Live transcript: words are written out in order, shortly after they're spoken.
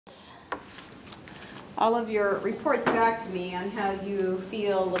all of your reports back to me on how you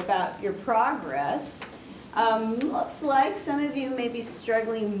feel about your progress. Looks like some of you may be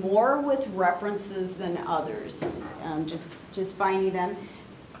struggling more with references than others, just finding them.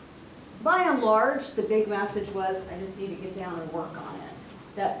 By and large, the big message was, I just need to get down and work on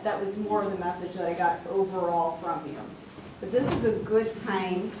it. That was more of the message that I got overall from you. But this is a good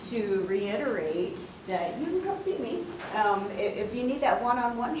time to reiterate that you can come see me. If you need that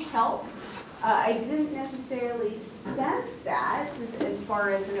one-on-one help, I didn't necessarily sense that as far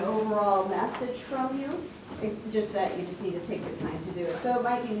as an overall message from you. It's just that you just need to take the time to do it. So it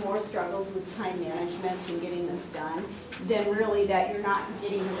might be more struggles with time management and getting this done than really that you're not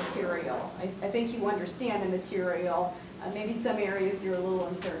getting the material. I think you understand the material. Maybe some areas you're a little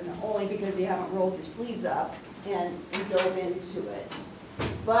uncertain, only because you haven't rolled your sleeves up and dove into it.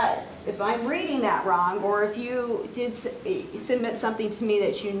 But if I'm reading that wrong, or if you did submit something to me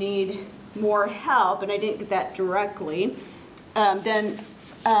that you need more help, and I didn't get that directly, then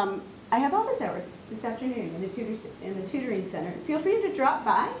I have office hours this afternoon in the tutoring center. Feel free to drop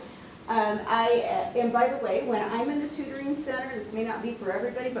by. And by the way, when I'm in the tutoring center, this may not be for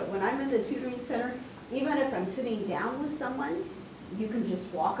everybody, but when I'm in the tutoring center, even if I'm sitting down with someone, you can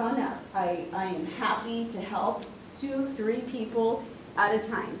just walk on up. I am happy to help 2, 3 people at a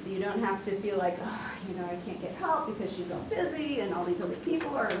time, so you don't have to feel like, oh, I can't get help because she's all busy and all these other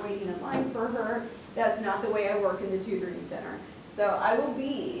people are waiting in line for her. That's not the way I work in the tutoring center. So I will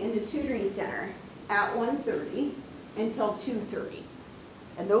be in the tutoring center at 1:30 until 2:30.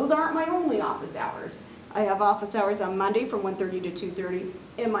 And those aren't my only office hours. I have office hours on Monday from 1:30 to 2:30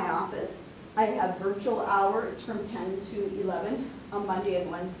 in my office. I have virtual hours from 10 to 11 on Monday and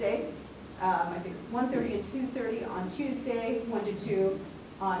Wednesday. I think it's 1:30 and 2:30 on Tuesday, 1 to 2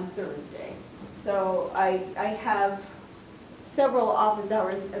 on Thursday. So I have several office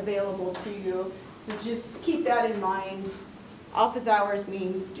hours available to you, so just keep that in mind. Office hours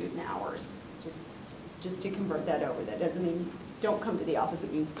means student hours, just to convert that over. That doesn't mean don't come to the office,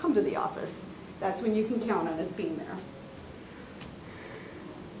 it means come to the office. That's when you can count on us being there.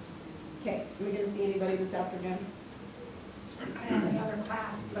 Okay, are we going to see anybody this afternoon? I have another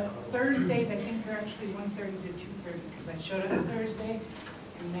class, but Thursdays I think are actually 1:30 to 2:30 because I showed up on Thursday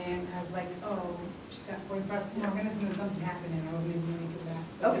and then I was like, oh, just got 45 more minutes and then something happened and I wasn't able to make it back.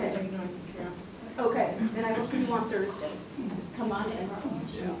 Okay. Just so you know, I can care. Okay, then I will see you on Thursday. Just come on in.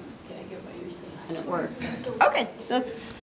 Okay, I get what you're saying. And it works. Okay, that's